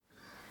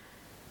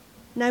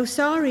Now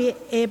Sarai,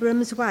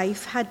 Abram's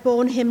wife, had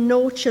borne him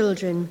no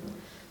children,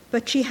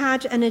 but she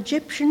had an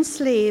Egyptian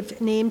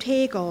slave named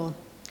Hagar.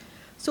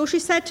 So she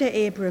said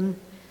to Abram,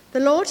 "The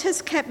Lord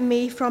has kept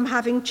me from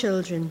having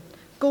children.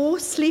 Go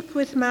sleep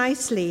with my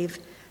slave.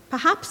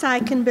 Perhaps I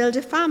can build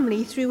a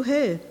family through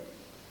her."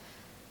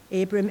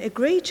 Abram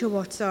agreed to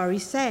what Sarai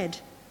said.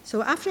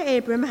 So after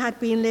Abram had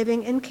been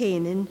living in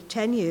Canaan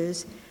 10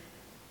 years,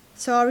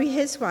 Sarai,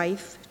 his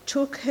wife,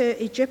 took her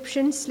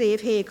Egyptian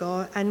slave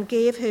Hagar and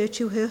gave her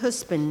to her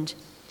husband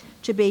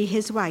to be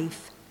his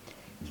wife.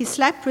 He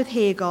slept with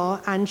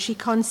Hagar and she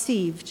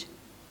conceived.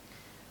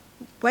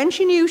 When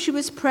she knew she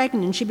was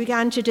pregnant, she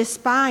began to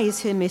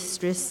despise her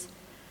mistress.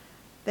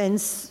 Then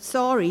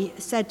Sarai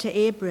said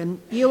to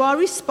Abram, "You are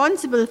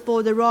responsible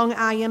for the wrong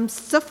I am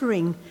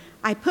suffering.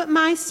 I put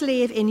my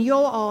slave in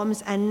your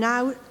arms, and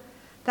now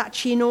that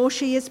she knows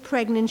she is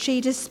pregnant, she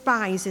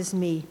despises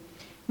me.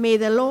 May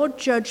the Lord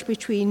judge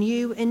between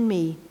you and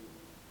me."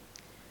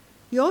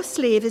 "Your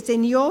slave is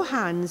in your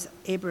hands,"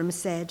 Abram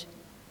said.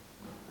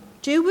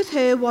 "Do with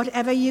her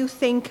whatever you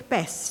think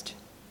best."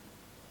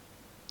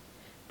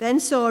 Then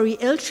Sarai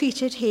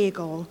ill-treated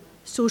Hagar,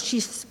 so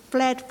she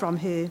fled from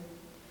her.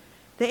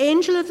 The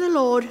angel of the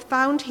Lord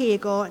found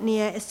Hagar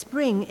near a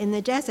spring in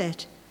the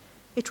desert.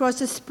 It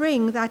was a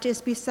spring that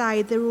is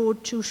beside the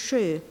road to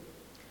Shur.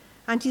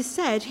 And he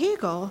said,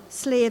 "Hagar,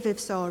 slave of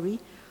Sarai,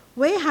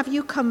 where have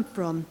you come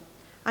from,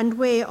 and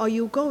where are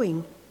you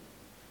going?"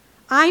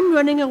 "I'm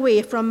running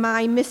away from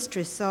my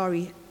mistress,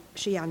 Sarai,"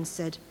 she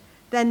answered.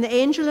 Then the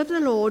angel of the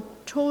Lord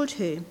told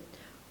her,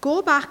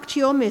 "Go back to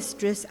your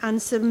mistress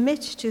and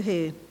submit to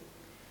her."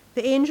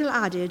 The angel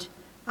added,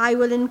 "I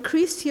will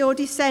increase your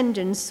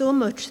descendants so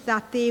much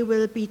that they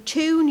will be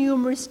too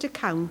numerous to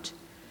count."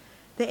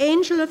 The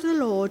angel of the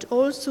Lord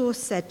also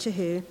said to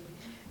her,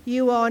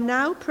 "You are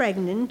now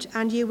pregnant,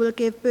 and you will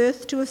give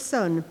birth to a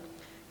son.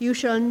 You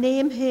shall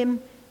name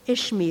him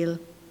Ishmael,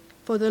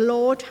 for the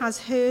Lord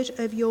has heard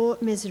of your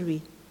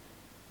misery.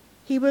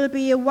 He will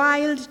be a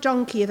wild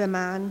donkey of a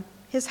man.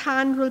 His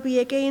hand will be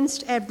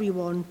against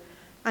everyone,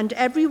 and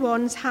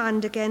everyone's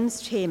hand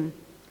against him,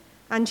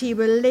 and he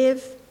will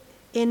live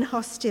in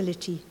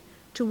hostility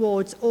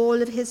towards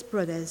all of his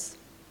brothers."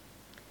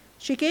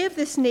 She gave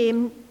this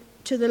name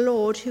to the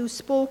Lord who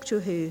spoke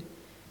to her,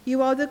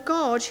 "You are the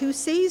God who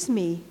sees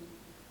me."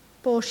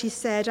 For she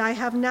said, "I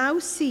have now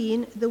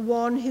seen the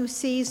one who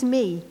sees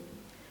me."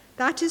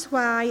 That is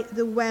why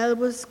the well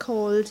was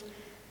called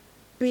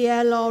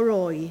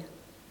Beer-lahai.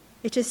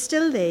 It is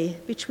still there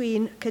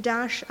between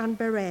Kadesh and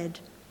Bered.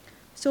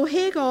 So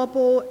Hagar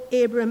bore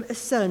Abram a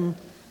son,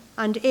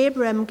 and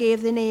Abram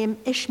gave the name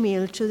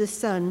Ishmael to the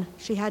son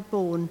she had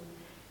born.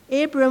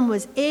 Abram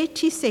was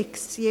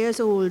 86 years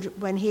old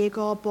when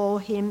Hagar bore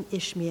him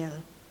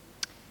Ishmael.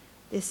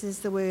 This is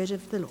the word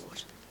of the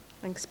Lord.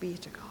 Thanks be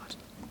to God.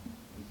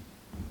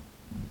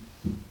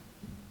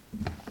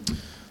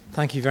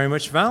 Thank you very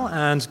much, Val,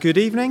 and good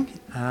evening.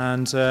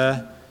 And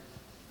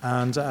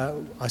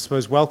I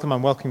suppose welcome.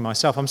 I'm welcoming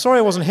myself. I'm sorry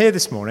I wasn't here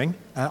this morning.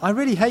 I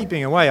really hate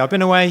being away. I've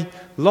been away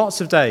lots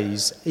of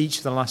days each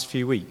of the last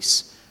few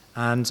weeks,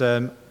 and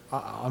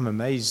I'm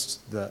amazed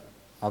that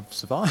I've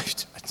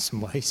survived in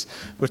some ways.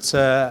 But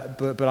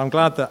I'm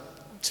glad that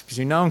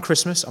between now and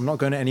Christmas, I'm not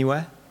going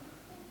anywhere.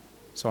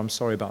 So I'm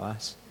sorry about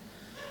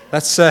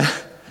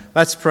that.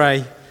 Let's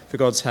pray for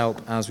God's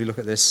help as we look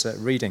at this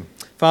reading.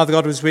 Father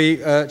God, as we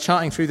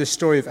charting through the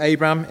story of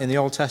Abraham in the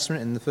Old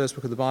Testament, in the first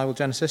book of the Bible,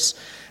 Genesis,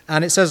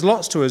 and it says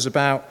lots to us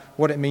about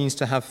what it means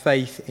to have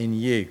faith in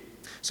you.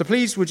 So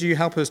please would you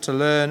help us to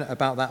learn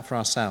about that for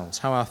ourselves,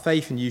 how our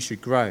faith in you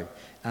should grow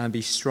and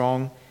be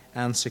strong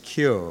and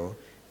secure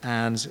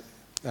and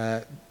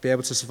be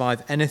able to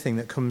survive anything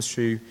that comes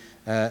through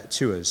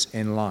to us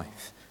in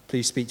life.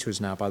 Please speak to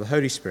us now by the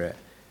Holy Spirit,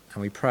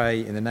 and we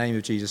pray in the name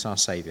of Jesus our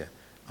Saviour.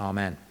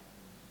 Amen.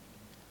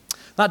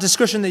 That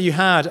discussion that you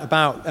had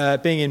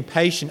about being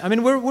impatient, I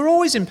mean, we're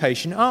always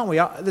impatient, aren't we?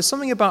 There's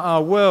something about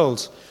our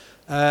world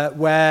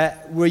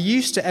where we're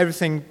used to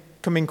everything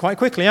coming quite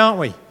quickly, aren't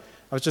we?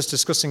 I was just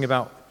discussing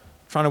about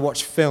trying to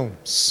watch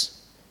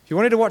films. If you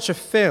wanted to watch a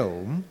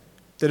film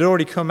that had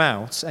already come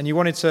out, and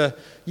you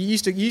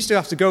used to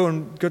have to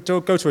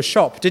go to a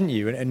shop, didn't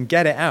you, and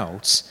get it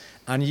out,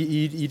 and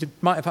you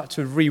might have had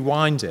to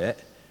rewind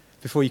it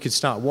before you could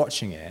start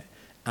watching it,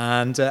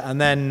 and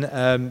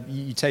then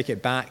you take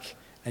it back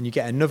and you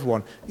get another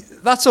one.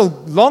 That's all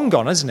long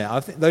gone, isn't it? I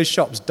think those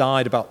shops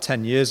died about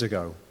 10 years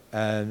ago.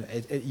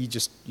 You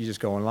just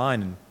go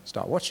online and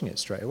start watching it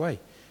straight away,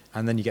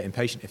 and then you get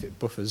impatient if it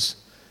buffers.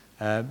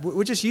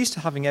 We're just used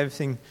to having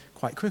everything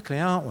quite quickly,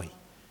 aren't we?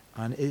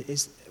 And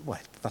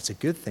that's a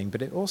good thing,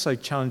 but it also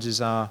challenges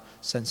our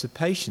sense of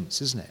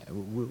patience, isn't it?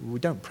 We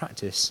don't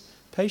practice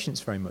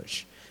patience very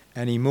much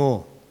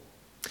anymore.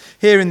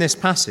 Here in this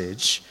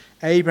passage,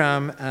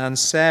 Abraham and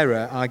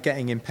Sarah are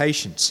getting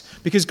impatient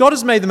because God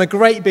has made them a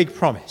great big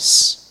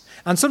promise.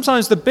 And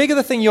sometimes the bigger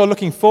the thing you're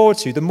looking forward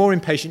to, the more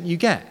impatient you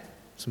get.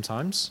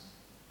 Sometimes.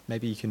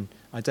 Maybe you can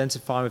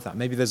identify with that.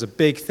 Maybe there's a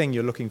big thing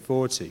you're looking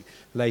forward to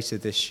later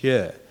this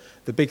year.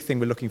 the big thing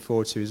we're looking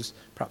forward to is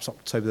perhaps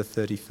October the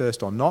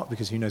 31st or not,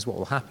 because who knows what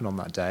will happen on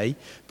that day.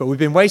 But we've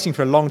been waiting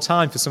for a long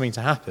time for something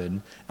to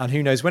happen, and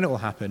who knows when it will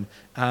happen,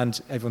 and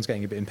everyone's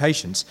getting a bit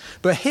impatient.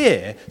 But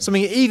here,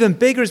 something even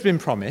bigger has been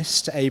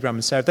promised to Abraham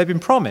and Sarah. They've been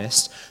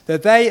promised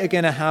that they are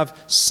going to have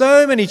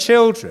so many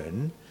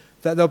children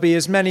that there'll be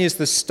as many as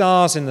the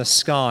stars in the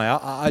sky.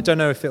 I don't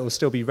know if it will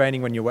still be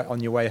raining when you're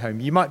on your way home.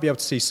 You might be able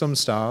to see some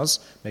stars.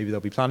 Maybe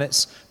there'll be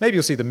planets. Maybe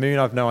you'll see the moon.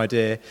 I've no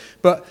idea.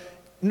 But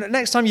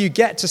next time you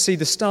get to see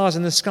the stars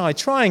in the sky,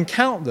 try and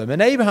count them.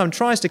 And Abraham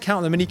tries to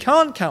count them, and he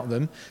can't count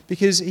them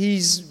because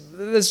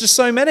there's just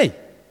so many.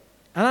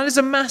 And that is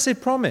a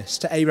massive promise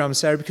to Abraham and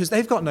Sarah because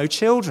they've got no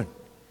children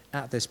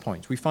at this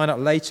point. We find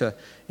out later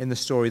in the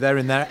story they're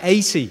in their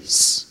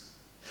 80s.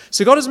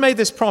 So God has made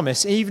this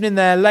promise, even in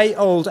their late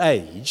old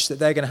age, that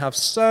they're going to have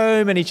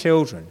so many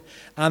children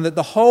and that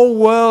the whole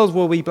world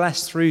will be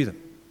blessed through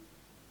them.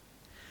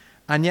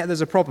 And yet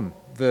there's a problem.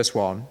 Verse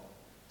 1,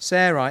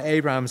 Sarai,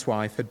 Abraham's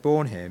wife, had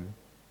borne him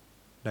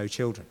no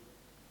children.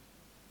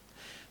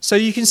 So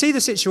you can see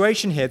the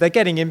situation here. They're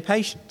getting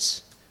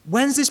impatient.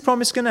 When's this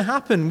promise going to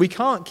happen? We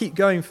can't keep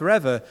going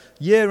forever,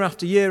 year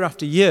after year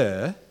after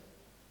year,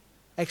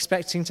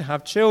 expecting to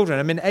have children.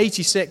 I mean,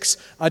 86,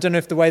 I don't know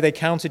if the way they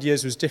counted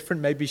years was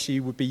different. Maybe she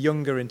would be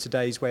younger in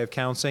today's way of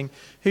counting.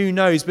 Who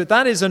knows? But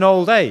that is an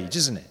old age,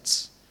 isn't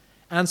it?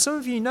 And some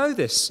of you know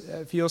this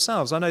for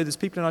yourselves. I know there's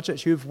people in our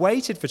church who have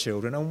waited for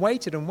children and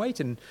waited and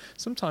waited. And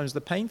sometimes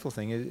the painful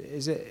thing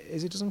is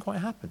it doesn't quite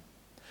happen.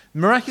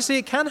 Miraculously,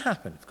 it can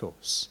happen, of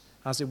course,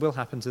 as it will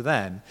happen to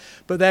them.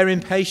 But they're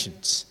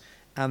impatient.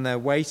 And they're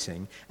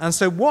waiting. And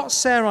so what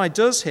Sarai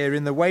does here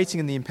in the waiting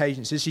and the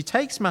impatience is she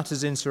takes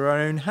matters into her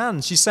own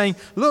hands. She's saying,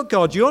 look,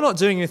 God, you're not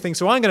doing anything,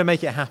 so I'm going to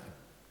make it happen.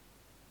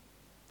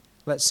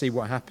 Let's see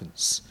what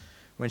happens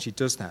when she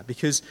does that.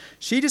 Because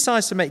she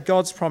decides to make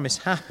God's promise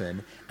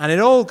happen, and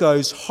it all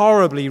goes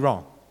horribly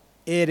wrong.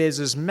 It is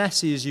as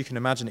messy as you can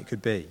imagine it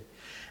could be.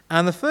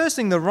 And the first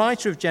thing the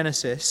writer of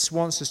Genesis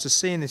wants us to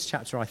see in this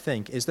chapter, I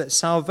think, is that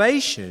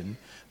salvation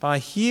by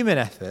human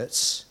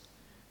efforts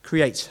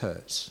creates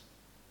hurt.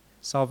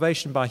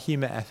 Salvation by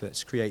human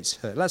efforts creates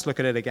hurt. Let's look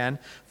at it again.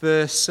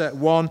 Verse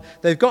 1,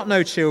 they've got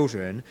no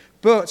children,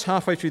 but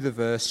halfway through the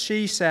verse,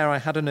 she, Sarai,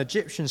 had an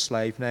Egyptian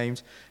slave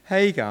named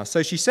Hagar.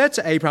 So she said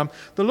to Abraham,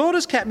 the Lord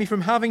has kept me from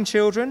having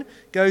children.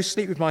 Go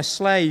sleep with my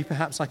slave.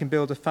 Perhaps I can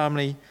build a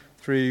family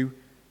through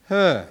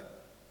her.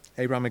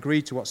 Abraham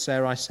agreed to what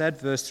Sarai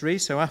said. Verse 3,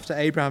 so after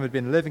Abraham had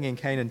been living in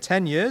Canaan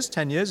 10 years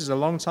is a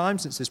long time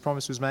since this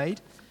promise was made.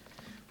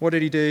 What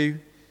did he do?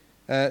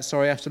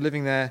 After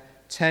living there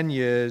 10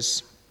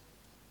 years...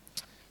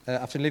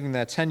 After living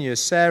there 10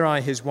 years,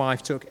 Sarai, his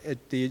wife, took her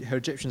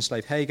Egyptian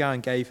slave Hagar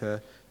and gave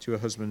her to her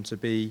husband to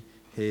be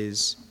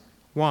his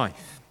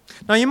wife.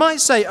 Now you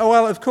might say, oh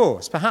well, of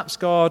course, perhaps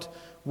God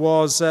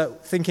was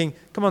thinking,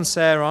 come on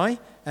Sarai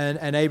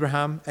and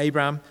Abraham,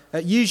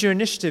 use your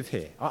initiative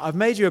here. I've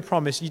made you a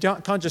promise. You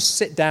can't just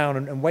sit down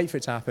and wait for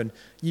it to happen.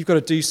 You've got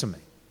to do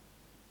something.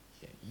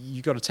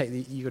 You've got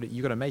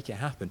to make it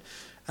happen.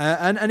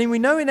 And we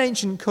know in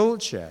ancient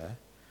culture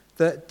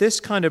that this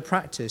kind of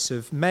practice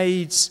of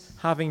maids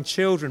having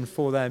children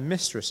for their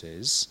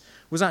mistresses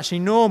was actually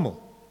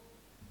normal.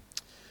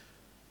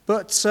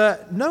 But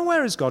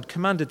nowhere has God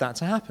commanded that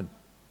to happen.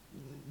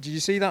 Did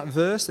you see that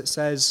verse that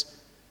says,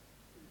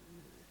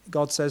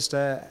 God says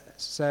to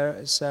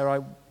Sarai,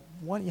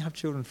 why don't you have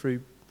children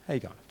through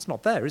Hagar? It's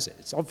not there, is it?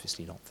 It's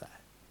obviously not there.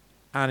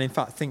 And in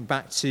fact, think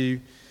back to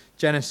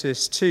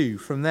Genesis 2.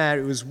 From there,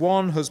 it was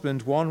one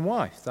husband, one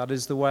wife. That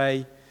is the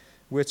way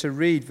we're to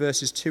read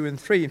verses 2 and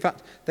 3. In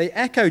fact, they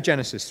echo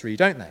Genesis 3,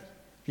 don't they?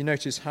 If you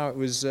notice how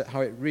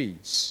it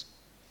reads.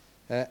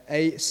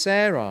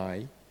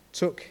 Sarai,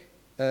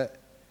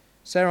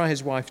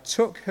 his wife,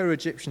 took her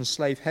Egyptian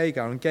slave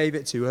Hagar and gave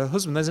it to her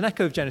husband. There's an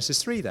echo of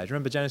Genesis 3 there. Do you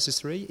remember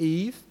Genesis 3?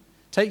 Eve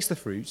takes the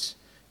fruit,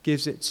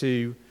 gives it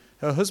to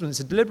her husband.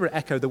 It's a deliberate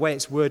echo, the way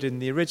it's worded in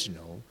the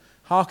original,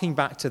 harking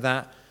back to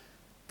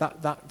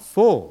that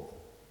fall,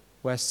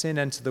 where sin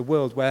entered the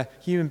world, where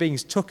human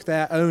beings took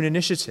their own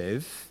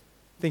initiative,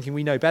 thinking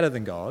we know better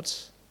than God,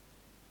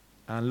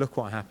 and look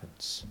what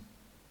happens.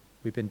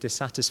 We've been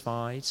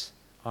dissatisfied,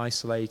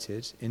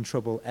 isolated, in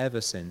trouble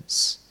ever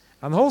since.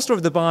 And the whole story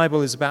of the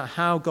Bible is about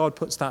how God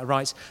puts that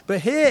right.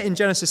 But here in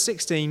Genesis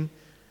 16,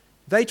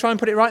 they try and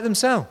put it right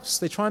themselves.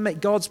 They try and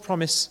make God's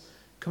promise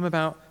come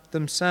about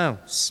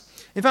themselves.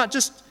 In fact,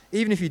 just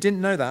even if you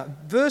didn't know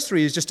that, verse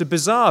 3 is just a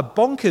bizarre,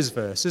 bonkers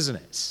verse, isn't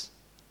it?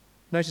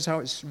 Notice how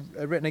it's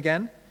written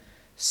again.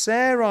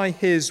 Sarai,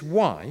 his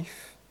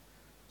wife,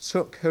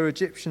 took her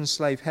Egyptian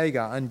slave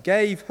Hagar and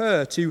gave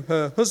her to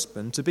her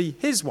husband to be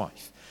his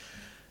wife.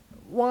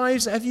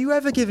 Wives, have you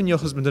ever given your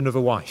husband another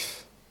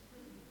wife?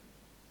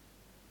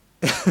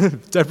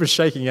 Deborah's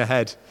shaking her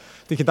head,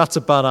 thinking that's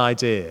a bad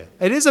idea.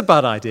 It is a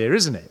bad idea,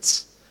 isn't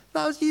it?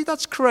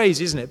 That's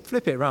crazy, isn't it?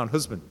 Flip it around,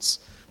 husbands,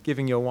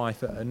 giving your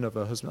wife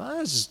another husband.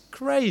 That's just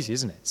crazy,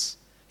 isn't it?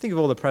 Think of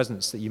all the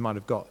presents that you might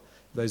have got,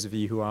 those of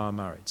you who are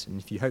married. And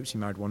if you hope to be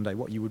married one day,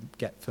 what you would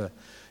get for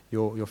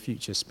your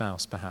future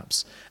spouse,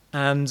 perhaps.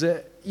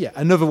 And,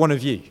 another one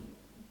of you.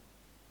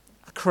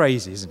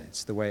 Crazy, isn't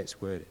it, the way it's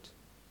worded?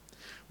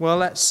 Well,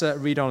 let's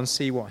read on and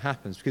see what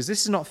happens, because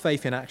this is not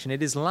faith in action.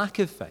 It is lack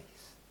of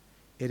faith.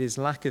 It is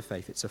lack of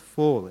faith. It's a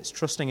fall. It's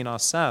trusting in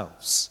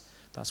ourselves.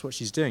 That's what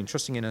she's doing,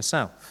 trusting in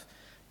herself,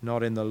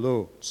 not in the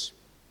Lord's.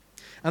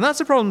 And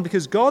that's a problem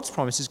because God's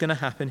promise is going to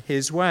happen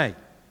his way,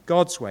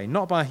 God's way,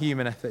 not by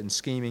human effort and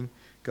scheming,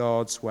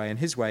 God's way, and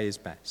his way is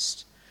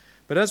best.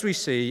 But as we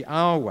see,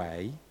 our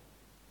way,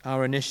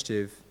 our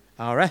initiative,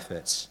 our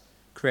efforts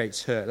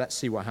creates hurt. Let's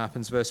see what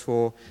happens. Verse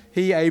 4,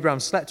 he, Abraham,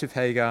 slept with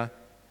Hagar,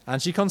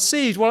 and she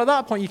conceived. Well, at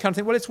that point you kind of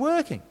think, well, it's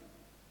working.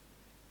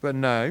 But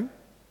no,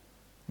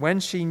 when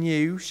she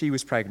knew she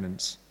was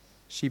pregnant,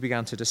 she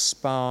began to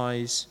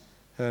despise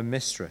her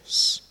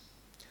mistress.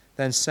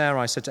 Then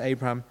Sarai said to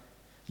Abraham,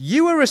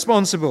 you are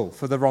responsible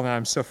for the wrong I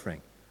am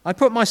suffering. I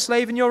put my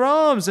slave in your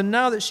arms, and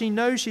now that she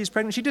knows she is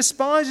pregnant, she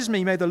despises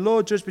me. May the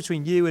Lord judge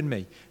between you and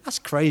me. That's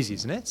crazy,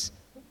 isn't it?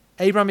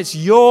 Abraham, it's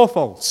your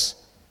fault.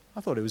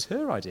 I thought it was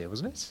her idea,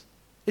 wasn't it?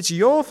 It's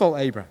your fault,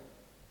 Abraham.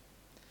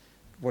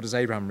 What does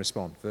Abraham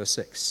respond? Verse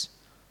 6.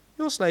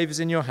 Your slave is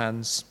in your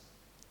hands.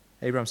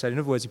 Abraham said, in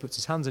other words, he puts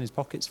his hands in his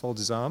pockets, folds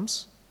his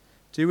arms.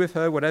 Do with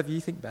her whatever you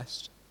think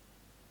best.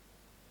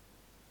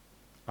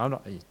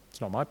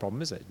 It's not my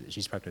problem, is it, that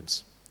she's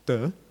pregnant?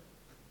 Duh.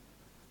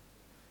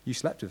 You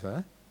slept with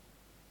her.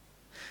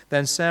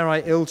 Then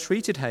Sarai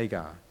ill-treated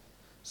Hagar,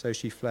 so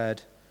she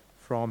fled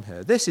from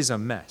her. This is a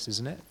mess,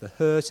 isn't it? The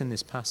hurt in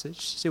this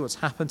passage. See what's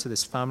happened to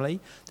this family.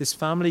 This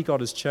family God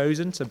has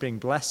chosen to bring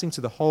blessing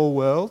to the whole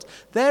world.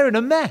 They're in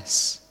a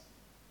mess.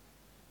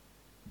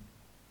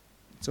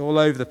 It's all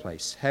over the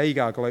place.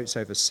 Hagar gloats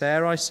over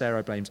Sarai.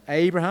 Sarai blames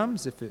Abraham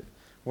as if it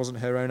wasn't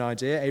her own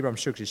idea. Abraham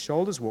shrugs his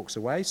shoulders, walks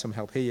away. Some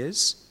help he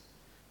is.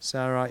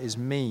 Sarai is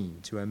mean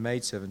to her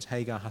maidservant.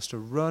 Hagar has to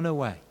run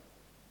away.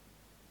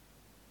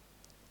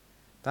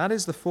 That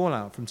is the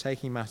fallout from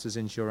taking matters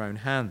into your own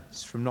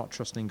hands, from not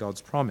trusting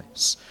God's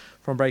promise,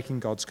 from breaking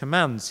God's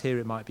commands. Here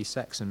it might be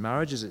sex and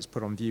marriage as it's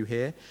put on view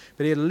here,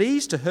 but it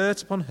leads to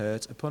hurt upon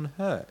hurt upon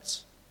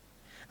hurt.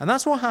 And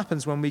that's what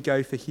happens when we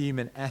go for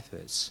human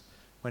efforts,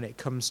 when it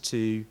comes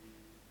to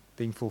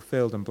being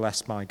fulfilled and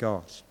blessed by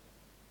God.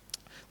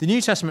 The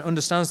New Testament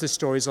understands this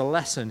story as a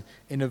lesson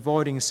in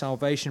avoiding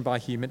salvation by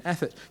human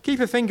effort.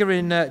 Keep a finger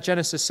in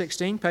Genesis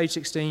 16, page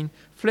 16.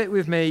 Flip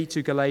with me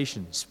to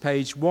Galatians,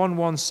 page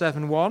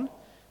 1171.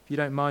 If you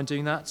don't mind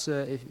doing that,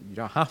 if you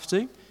don't have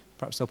to.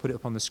 Perhaps they'll put it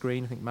up on the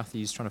screen. I think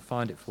Matthew's trying to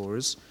find it for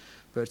us.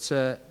 But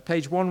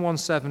page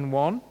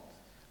 1171,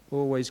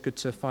 always good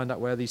to find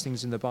out where these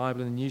things in the Bible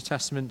and the New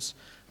Testament.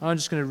 I'm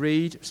just going to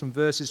read some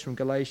verses from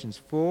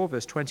Galatians 4,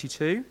 verse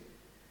 22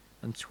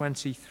 and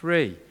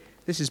 23.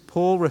 This is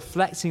Paul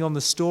reflecting on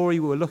the story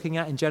we were looking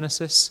at in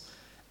Genesis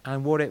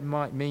and what it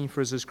might mean for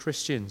us as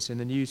Christians in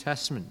the New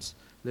Testament,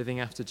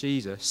 living after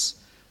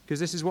Jesus. Because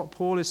this is what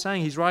Paul is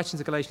saying. He's writing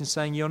to Galatians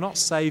saying, you're not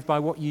saved by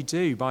what you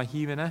do, by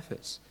human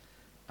efforts.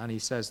 And he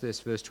says this,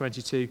 verse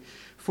 22,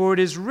 for it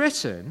is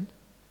written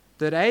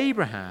that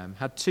Abraham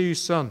had two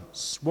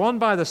sons, one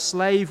by the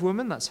slave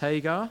woman, that's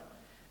Hagar,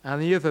 and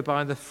the other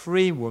by the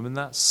free woman,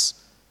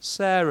 that's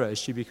Sarah, as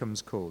she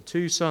becomes called.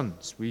 Two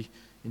sons. We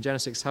in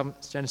Genesis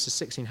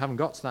 16 haven't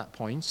got to that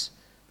point,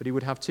 but he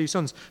would have two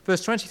sons.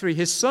 Verse 23,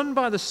 his son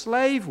by the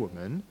slave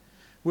woman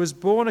was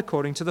born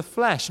according to the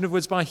flesh, in other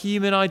words, by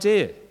human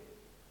idea.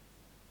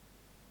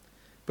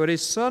 But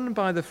his son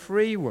by the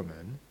free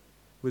woman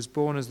was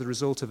born as the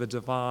result of a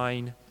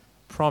divine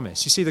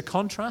promise. You see the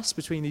contrast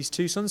between these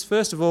two sons?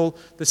 First of all,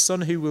 the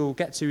son who we'll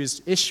get to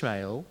is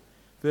Ishmael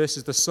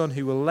versus the son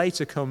who will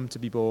later come to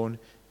be born,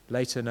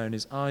 later known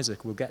as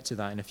Isaac. We'll get to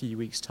that in a few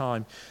weeks'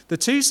 time. The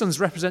two sons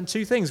represent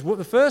two things.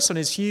 The first son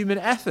is human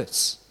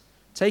efforts,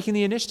 taking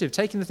the initiative,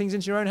 taking the things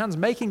into your own hands,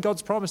 making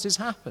God's promises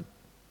happen.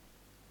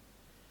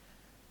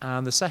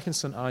 And the second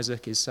son,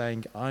 Isaac, is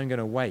saying, I'm going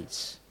to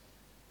wait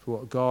for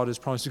what God has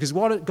promised, because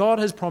what God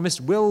has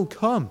promised will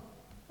come.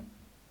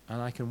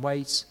 And I can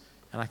wait,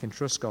 and I can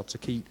trust God to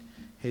keep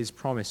his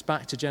promise.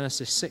 Back to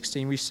Genesis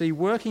 16, we see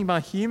working by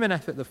human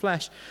effort, the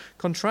flesh,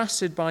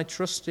 contrasted by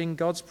trusting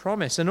God's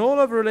promise. And all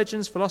other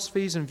religions,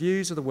 philosophies, and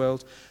views of the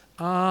world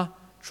are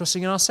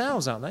trusting in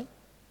ourselves, aren't they?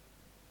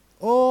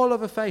 All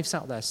other faiths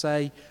out there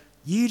say,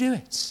 you do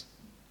it.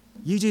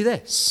 You do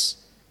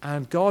this,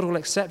 and God will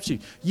accept you.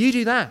 You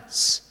do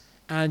that,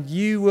 and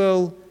you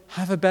will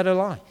have a better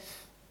life.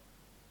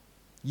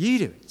 You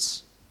do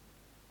it.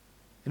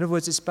 In other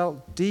words, it's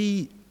spelled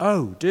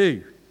D-O,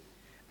 do.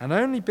 And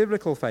only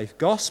biblical faith,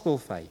 gospel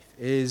faith,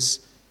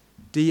 is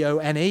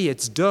D-O-N-E.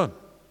 It's done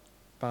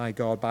by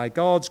God. By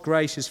God's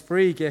grace, his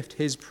free gift,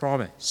 his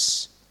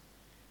promise.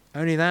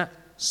 Only that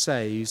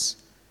saves,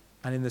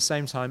 and in the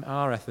same time,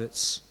 our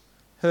efforts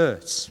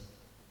hurt.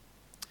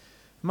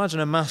 Imagine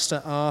a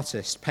master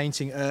artist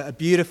painting a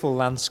beautiful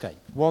landscape,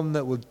 one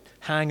that would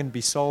hang and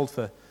be sold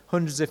for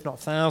hundreds, if not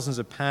thousands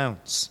of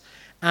pounds.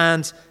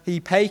 And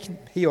he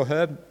or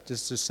her,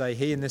 just to say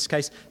he in this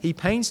case, he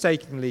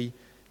painstakingly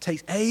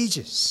takes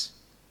ages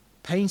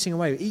painting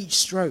away with each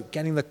stroke,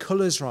 getting the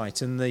colours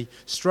right and the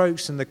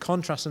strokes and the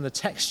contrast and the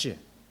texture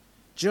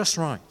just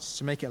right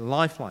to make it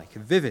lifelike, a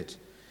vivid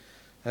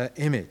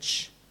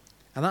image.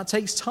 And that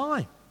takes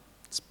time.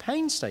 It's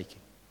painstaking.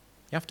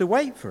 You have to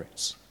wait for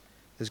it.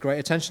 There's great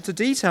attention to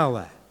detail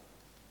there.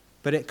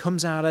 But it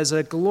comes out as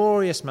a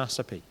glorious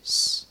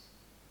masterpiece.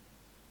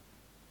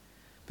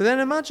 But then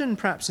imagine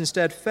perhaps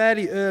instead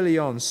fairly early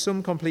on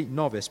some complete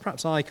novice,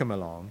 perhaps I come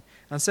along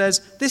and says,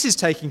 this is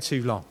taking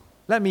too long.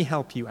 Let me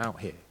help you out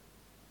here,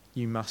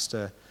 you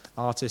master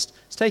artist.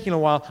 It's taking a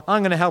while.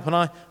 I'm going to help. And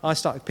I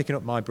started picking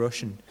up my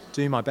brush and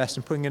doing my best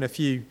and putting in a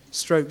few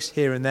strokes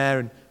here and there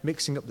and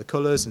mixing up the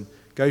colours and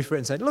go for it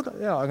and say, look, I'm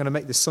going to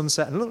make this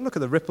sunset and look at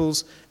the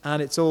ripples,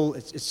 and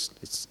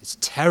it's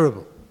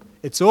terrible.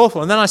 It's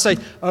awful. And then I say,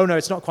 oh no,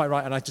 it's not quite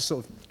right. And I just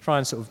sort of try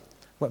and sort of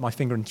wet my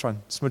finger and try and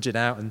smudge it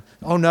out, and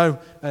oh no,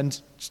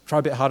 and try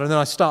a bit harder. And then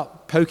I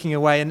start poking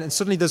away, and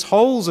suddenly there's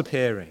holes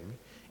appearing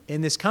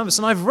in this canvas.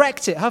 And I've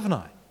wrecked it, haven't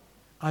I?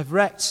 I've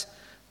wrecked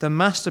the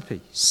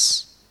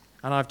masterpiece,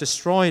 and I've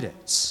destroyed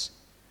it,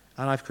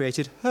 and I've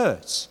created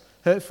hurt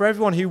for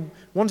everyone who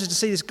wanted to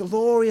see this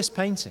glorious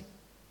painting.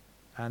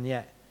 And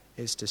yet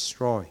it's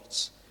destroyed,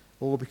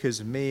 all because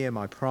of me and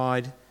my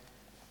pride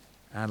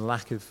and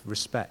lack of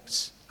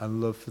respect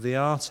and love for the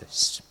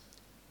artist.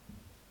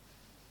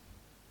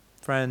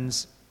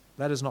 Friends,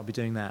 let us not be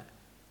doing that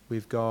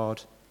with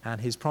God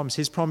and his promise.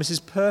 His promise is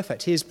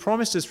perfect. He has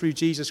promised us through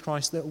Jesus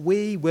Christ that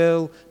we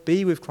will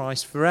be with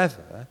Christ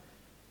forever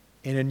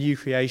in a new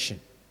creation.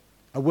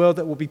 A world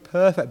that will be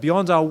perfect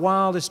beyond our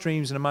wildest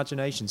dreams and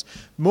imaginations.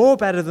 More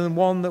better than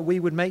one that we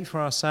would make for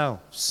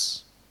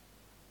ourselves.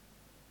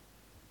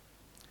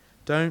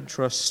 Don't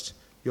trust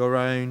your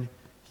own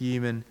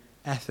human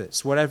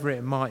efforts, whatever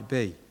it might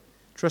be.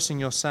 Trusting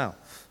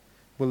yourself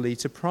will lead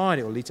to pride,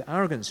 it will lead to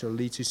arrogance, it will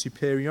lead to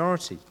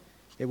superiority.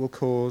 It will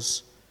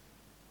cause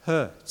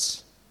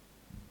hurt.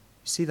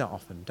 You see that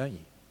often, don't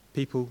you?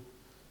 People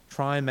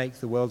try and make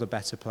the world a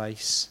better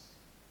place,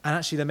 and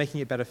actually they're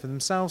making it better for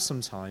themselves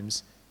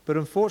sometimes, but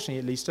unfortunately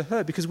it leads to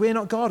hurt, because we're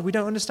not God. We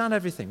don't understand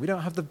everything. We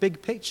don't have the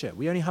big picture.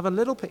 We only have a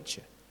little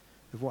picture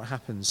of what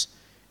happens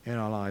in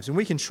our lives. And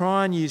we can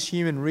try and use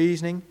human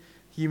reasoning,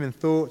 human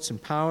thoughts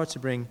and power to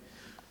bring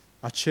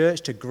our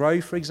church to grow,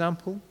 for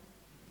example,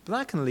 but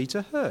that can lead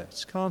to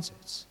hurt, can't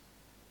it?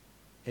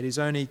 It is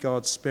only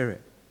God's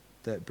Spirit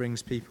that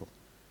brings people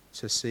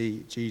to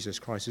see Jesus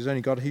Christ. It is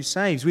only God who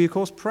saves. We, of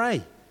course,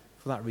 pray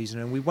for that reason,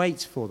 and we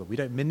wait for them. We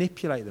don't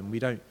manipulate them. We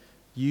don't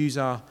use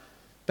our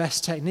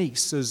best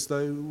techniques as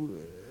though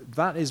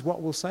that is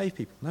what will save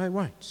people. No, it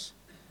won't.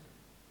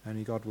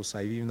 Only God will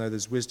save, even though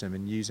there's wisdom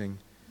in using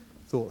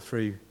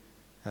thought-through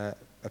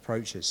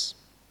approaches.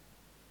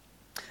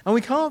 And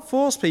we can't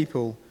force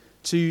people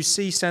to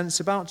see sense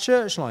about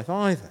church life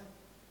either.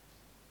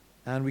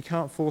 And we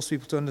can't force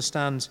people to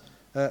understand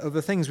other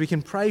things. We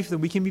can pray for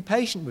them. We can be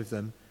patient with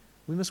them.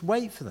 We must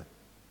wait for them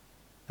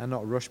and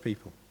not rush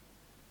people.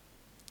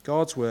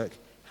 God's work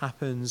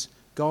happens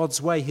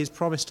God's way. His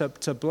promise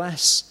to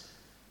bless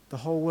the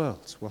whole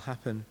world will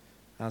happen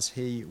as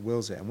he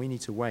wills it. And we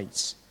need to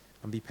wait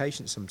and be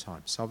patient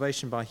sometimes.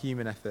 Salvation by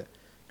human effort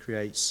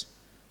creates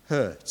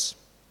hurt.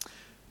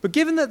 But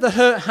given that the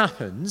hurt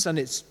happens, and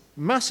it's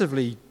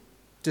massively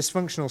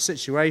dysfunctional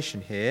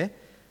situation here,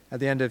 at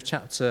the end of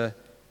chapter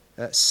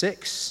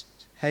 6,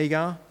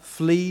 Hagar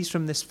flees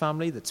from this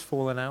family that's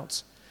fallen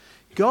out.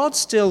 God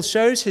still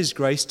shows his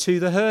grace to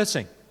the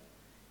hurting,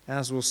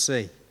 as we'll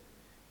see.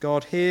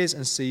 God hears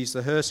and sees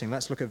the hurting.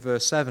 Let's look at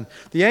verse 7.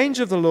 The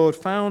angel of the Lord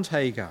found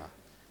Hagar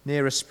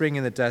near a spring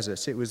in the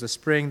desert. It was the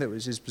spring that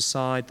was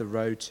beside the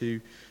road to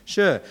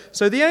Shur.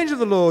 So the angel of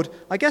the Lord,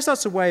 I guess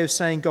that's a way of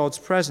saying God's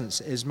presence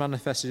is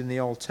manifested in the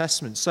Old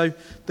Testament. So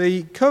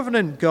the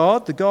covenant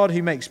God, the God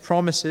who makes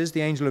promises,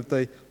 the angel of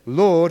the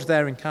Lord,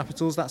 there in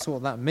capitals, that's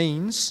what that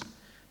means.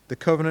 The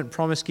covenant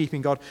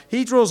promise-keeping God.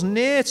 He draws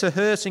near to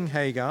hurting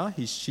Hagar.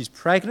 She's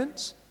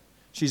pregnant.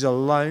 She's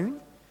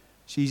alone.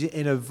 She's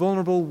in a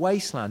vulnerable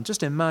wasteland.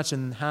 Just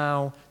imagine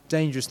how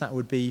dangerous that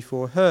would be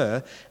for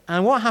her.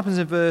 And what happens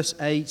in verse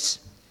 8?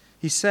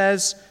 He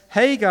says,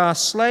 Hagar,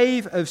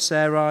 slave of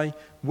Sarai,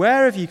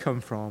 where have you come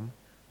from?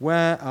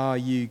 Where are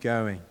you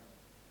going?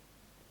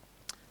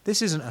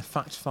 This isn't a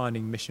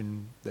fact-finding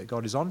mission that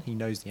God is on. He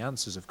knows the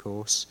answers, of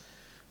course.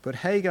 But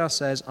Hagar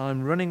says,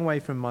 I'm running away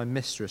from my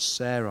mistress,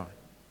 Sarai.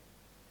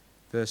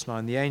 Verse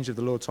 9, the angel of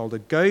the Lord told her,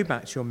 go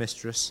back to your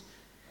mistress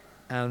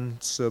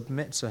and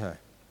submit to her.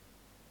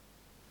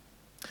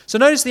 So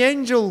notice the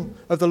angel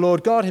of the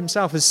Lord, God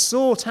himself, has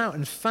sought out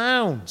and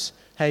found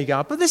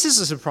Hagar. But this is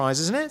a surprise,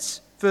 isn't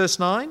it? Verse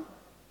 9,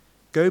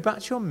 go back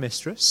to your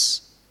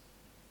mistress,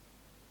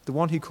 the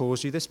one who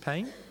caused you this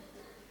pain.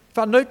 In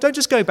fact, no, don't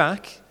just go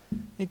back.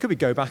 It could be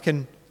go back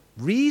and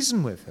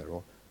reason with her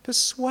or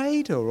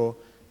persuade her or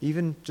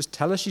even just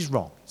tell her she's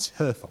wrong. It's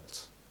her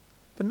fault.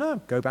 But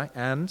no, go back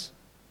and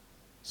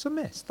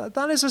submit.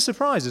 That is a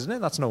surprise, isn't it?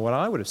 That's not what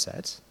I would have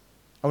said.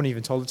 I wouldn't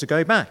even told her to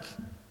go back.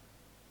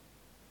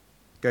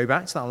 Go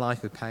back to that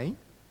life of pain,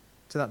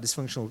 to that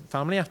dysfunctional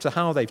family after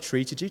how they've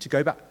treated you, to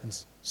go back and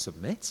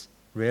submit.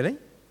 Really?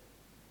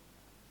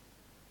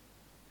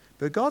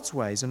 But God's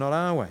ways are not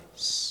our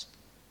ways.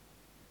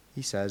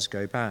 He says,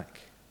 go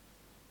back.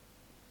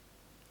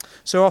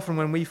 So often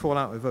when we fall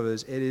out with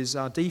others, it is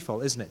our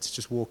default, isn't it, to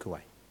just walk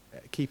away,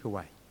 keep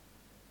away.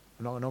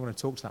 I'm not going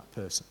to talk to that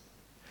person.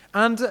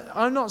 And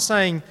I'm not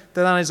saying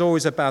that that is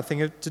always a bad thing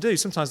to do.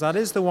 Sometimes that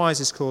is the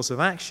wisest course of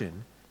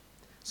action.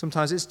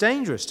 Sometimes it's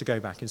dangerous to go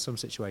back in some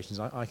situations.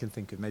 I can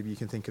think of, maybe you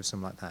can think of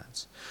some like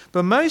that.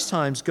 But most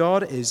times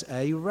God is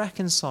a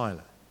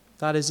reconciler.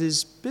 That is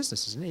his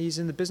business, isn't it? He's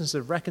in the business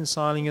of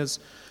reconciling us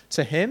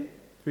to him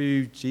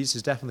through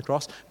Jesus' death on the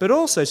cross, but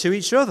also to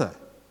each other.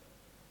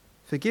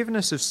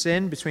 Forgiveness of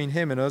sin between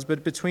him and us,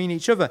 but between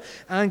each other.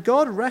 And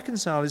God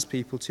reconciles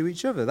people to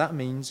each other. That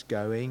means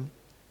going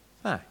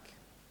back.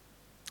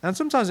 And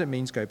sometimes it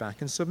means go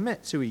back and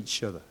submit to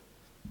each other.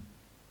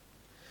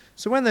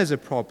 So when there's a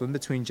problem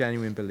between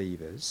genuine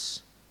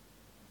believers,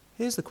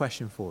 here's the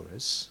question for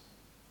us.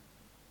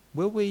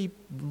 Will we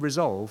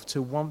resolve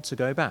to want to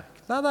go back?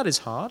 Now, that is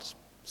hard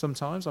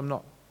sometimes. I'm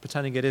not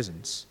pretending it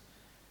isn't.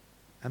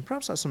 And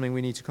perhaps that's something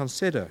we need to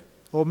consider.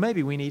 Or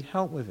maybe we need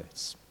help with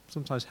it.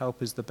 Sometimes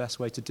help is the best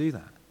way to do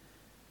that,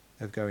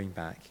 of going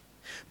back.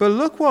 But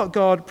look what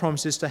God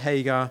promises to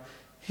Hagar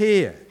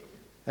here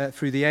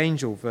through the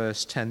angel,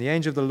 verse 10. The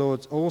angel of the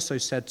Lord also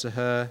said to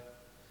her,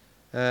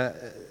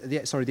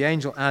 the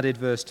angel added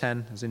verse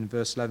 10, as in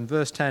verse 11.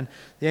 Verse 10,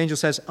 the angel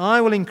says,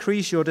 I will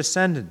increase your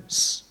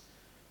descendants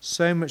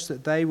so much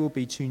that they will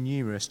be too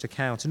numerous to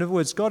count. In other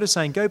words, God is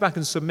saying, go back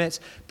and submit.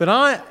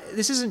 But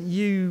this isn't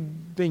you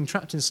being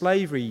trapped in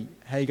slavery,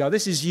 Hagar.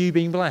 This is you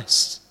being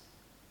blessed.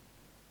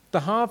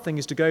 The hard thing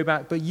is to go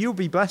back, but you'll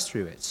be blessed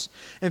through it.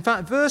 In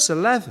fact, verse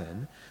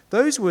 11,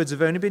 those words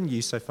have only been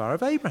used so far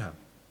of Abraham.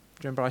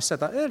 Remember, I said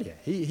that earlier.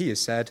 He has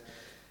said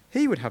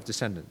he would have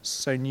descendants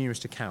so numerous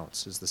to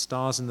count as the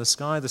stars in the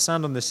sky, the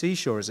sand on the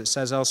seashore, as it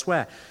says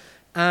elsewhere.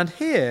 And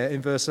here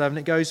in verse 11,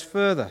 it goes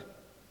further.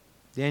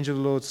 The angel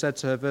of the Lord said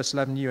to her, verse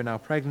 11, you are now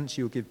pregnant,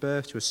 you will give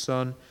birth to a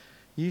son.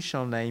 You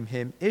shall name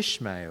him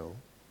Ishmael,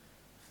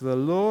 for the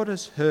Lord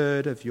has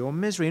heard of your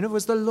misery. In other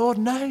words, the Lord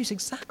knows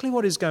exactly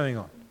what is going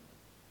on.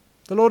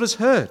 The Lord has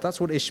heard. That's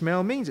what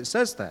Ishmael means. It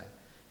says there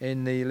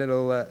in the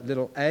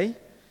little A.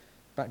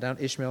 Back down,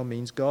 Ishmael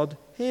means God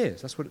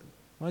hears. That's what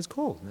it's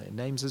called.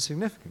 Names are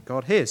significant.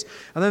 God hears.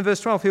 And then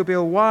verse 12, he'll be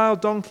a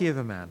wild donkey of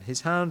a man.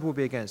 His hand will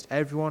be against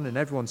everyone and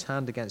everyone's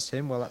hand against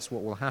him. Well, that's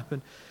what will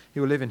happen. He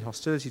will live in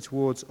hostility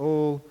towards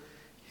all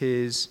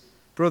his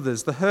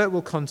brothers. The hurt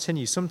will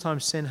continue.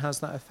 Sometimes sin has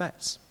that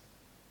effect.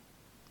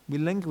 We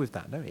linger with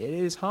that, don't we? It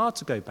is hard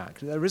to go back.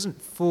 There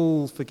isn't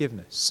full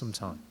forgiveness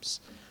sometimes.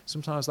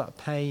 Sometimes that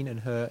pain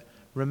and hurt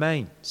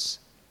remains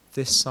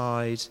this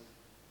side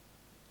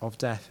of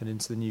death and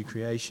into the new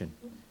creation,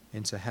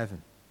 into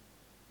heaven,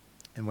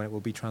 and when it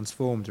will be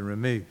transformed and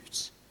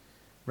removed.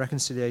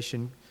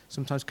 Reconciliation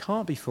sometimes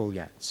can't be full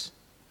yet.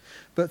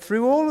 But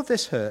through all of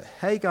this hurt,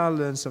 Hagar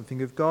learned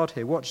something of God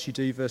here. What did she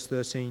do? Verse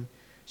 13.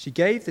 She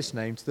gave this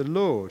name to the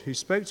Lord who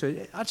spoke to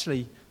her.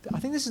 Actually, I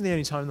think this is the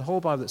only time in the whole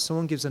Bible that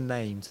someone gives a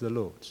name to the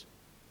Lord.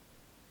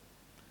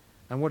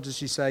 And what does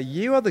she say?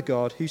 You are the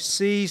God who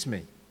sees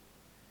me.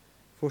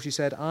 For she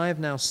said, I have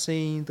now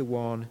seen the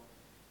one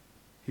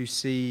who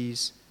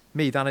sees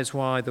me. That is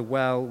why the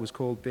well was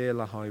called Beer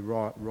Lahai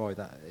Roi.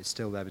 That is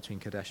still there between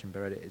Kadesh and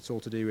Bered. It's all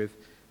to do with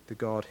the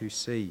God who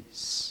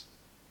sees.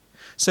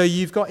 So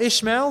you've got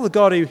Ishmael, the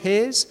God who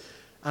hears,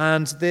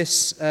 and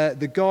this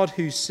the God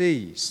who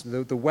sees,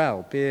 the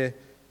well. Beer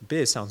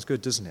sounds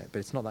good, doesn't it? But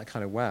it's not that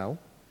kind of well.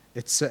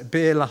 It's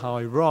Beer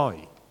Lahai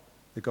Roi,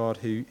 the God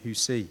who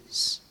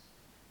sees.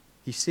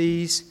 He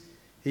sees,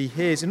 he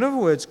hears. In other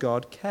words,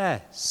 God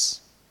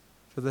cares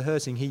for the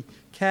hurting. He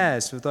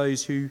cares for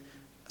those who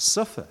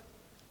suffer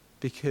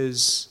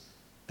because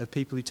of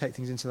people who take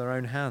things into their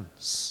own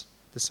hands.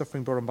 The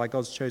suffering brought on by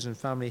God's chosen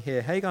family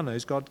here. Hagar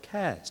knows God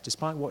cares,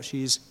 despite what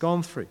she's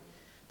gone through,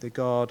 that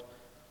God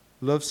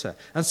loves her.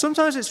 And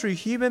sometimes it's through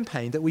human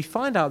pain that we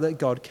find out that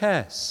God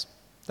cares,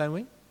 don't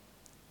we?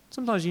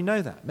 Sometimes you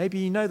know that. Maybe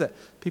you know that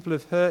people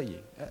have hurt you.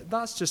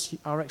 That's just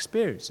our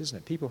experience, isn't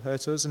it? People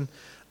hurt us, and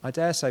I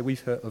dare say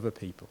we've hurt other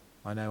people.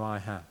 I know I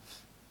have.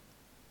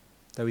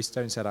 Though we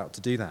don't set out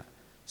to do that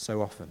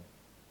so often.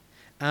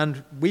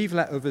 And we've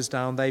let others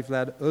down, they've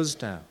let us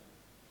down.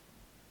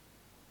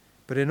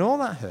 But in all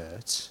that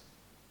hurt,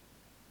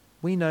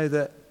 we know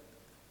that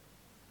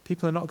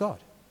people are not God.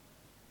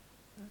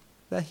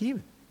 They're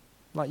human,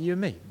 like you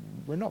and me.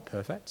 We're not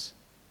perfect.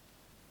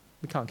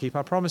 We can't keep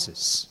our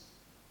promises.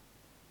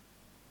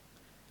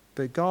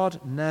 But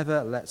God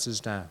never lets us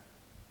down.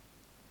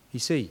 He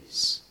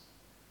sees.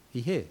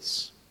 He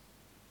hears.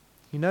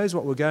 He knows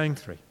what we're going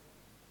through.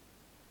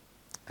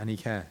 And he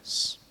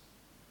cares.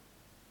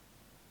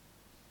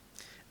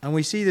 And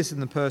we see this in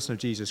the person of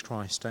Jesus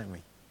Christ, don't we?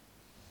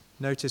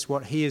 Notice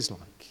what he is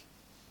like.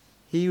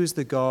 He was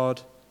the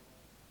God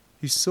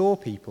who saw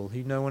people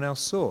who no one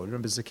else saw.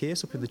 Remember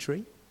Zacchaeus up in the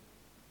tree?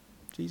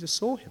 Jesus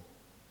saw him.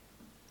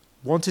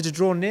 Wanted to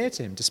draw near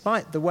to him,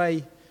 despite the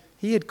way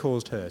he had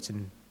caused hurt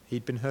and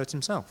he'd been hurt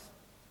himself.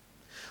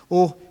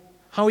 Or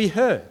how he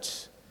heard.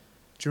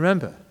 Do you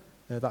remember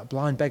that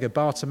blind beggar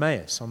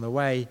Bartimaeus on the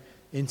way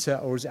into,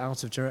 or is it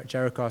out of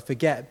Jericho? I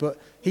forget. But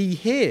he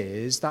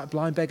hears that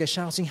blind beggar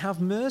shouting, "Have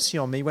mercy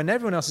on me," when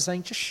everyone else is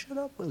saying, "Just shut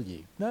up, will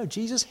you?" No,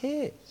 Jesus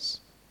hears.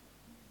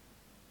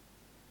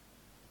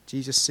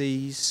 Jesus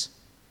sees,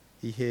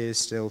 he hears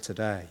still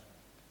today.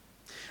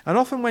 And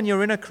often when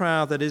you're in a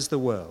crowd that is the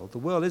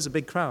world is a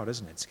big crowd,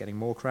 isn't it? It's getting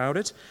more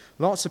crowded.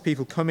 Lots of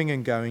people coming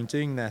and going,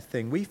 doing their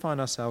thing. We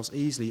find ourselves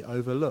easily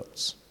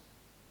overlooked.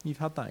 You've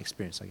had that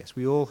experience, I guess.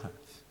 We all have.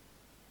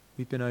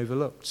 We've been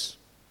overlooked.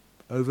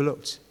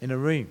 Overlooked in a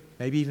room,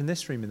 maybe even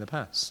this room in the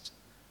past.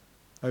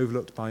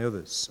 Overlooked by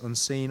others,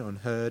 unseen,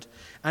 unheard.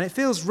 And it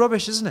feels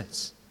rubbish, isn't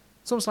it?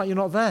 It's almost like you're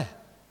not there.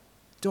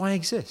 Do I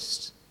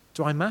exist?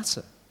 Do I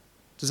matter?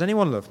 Does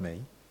anyone love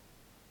me?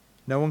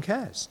 No one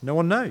cares. No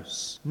one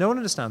knows. No one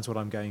understands what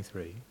I'm going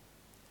through.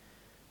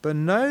 But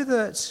know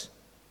that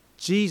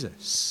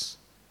Jesus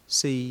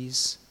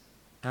sees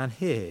and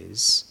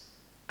hears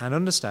and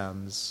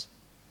understands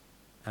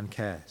and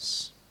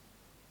cares.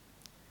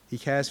 He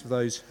cares for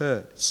those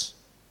hurt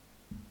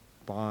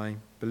by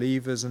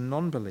believers and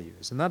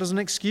non-believers. And that doesn't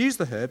excuse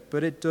the hurt,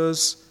 but it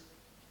does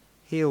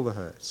heal the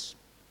hurt.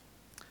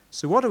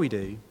 So what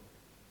do?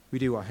 We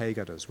do what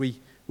Hagar does. We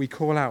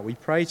call out, we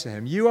pray to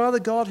him. You are the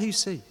God who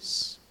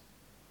sees.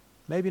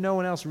 Maybe no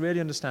one else really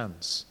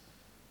understands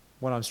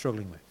what I'm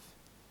struggling with.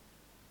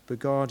 But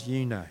God,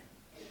 you know.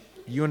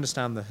 You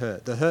understand the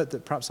hurt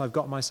that perhaps I've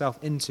got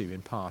myself into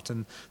in part,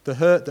 and the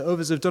hurt that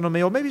others have done on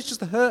me, or maybe it's just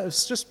the hurt of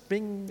just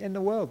being in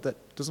the world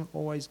that doesn't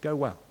always go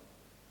well,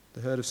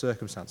 the hurt of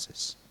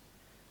circumstances.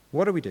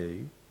 What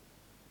do?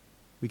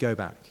 We go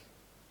back.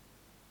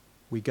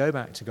 We go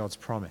back to God's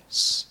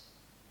promise,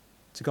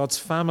 to God's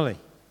family,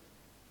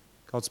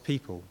 God's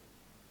people,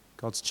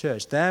 God's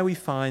church. There we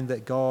find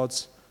that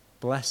God's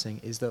blessing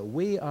is that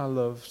we are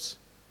loved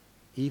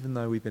even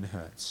though we've been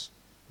hurt,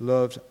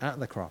 loved at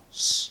the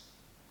cross.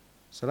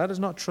 So let us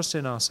not trust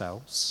in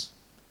ourselves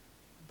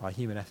by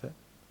human effort.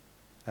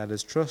 Let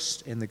us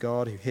trust in the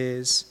God who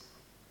hears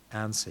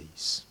and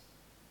sees.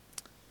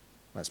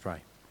 Let's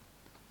pray.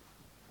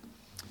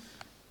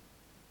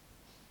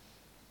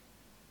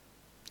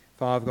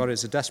 Father God,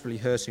 it's a desperately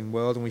hurting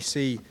world, and we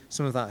see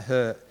some of that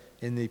hurt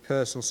in the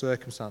personal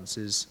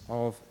circumstances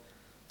of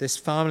this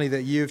family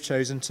that you have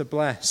chosen to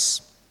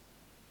bless.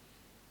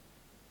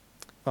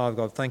 Father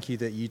God, thank you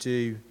that you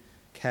do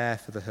care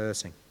for the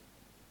hurting.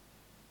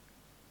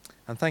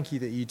 And thank you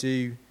that you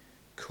do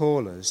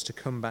call us to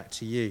come back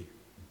to you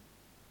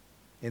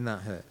in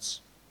that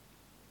hurt.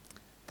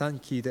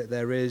 Thank you that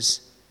there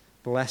is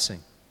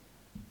blessing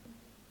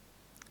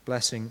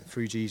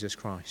through Jesus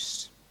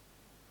Christ,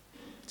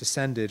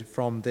 descended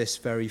from this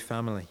very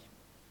family,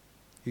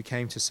 who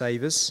came to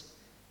save us,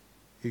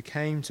 who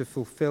came to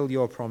fulfill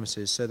your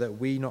promises so that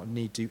we not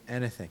need do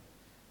anything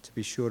to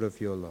be sure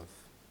of your love.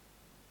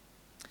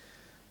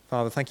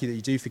 Father, thank you that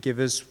you do forgive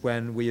us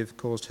when we have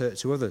caused hurt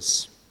to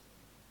others.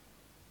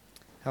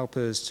 Help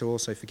us to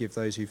also forgive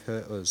those who've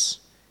hurt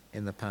us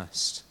in the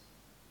past.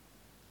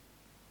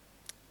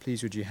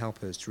 Please would you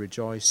help us to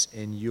rejoice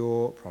in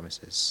your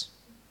promises.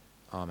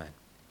 Amen.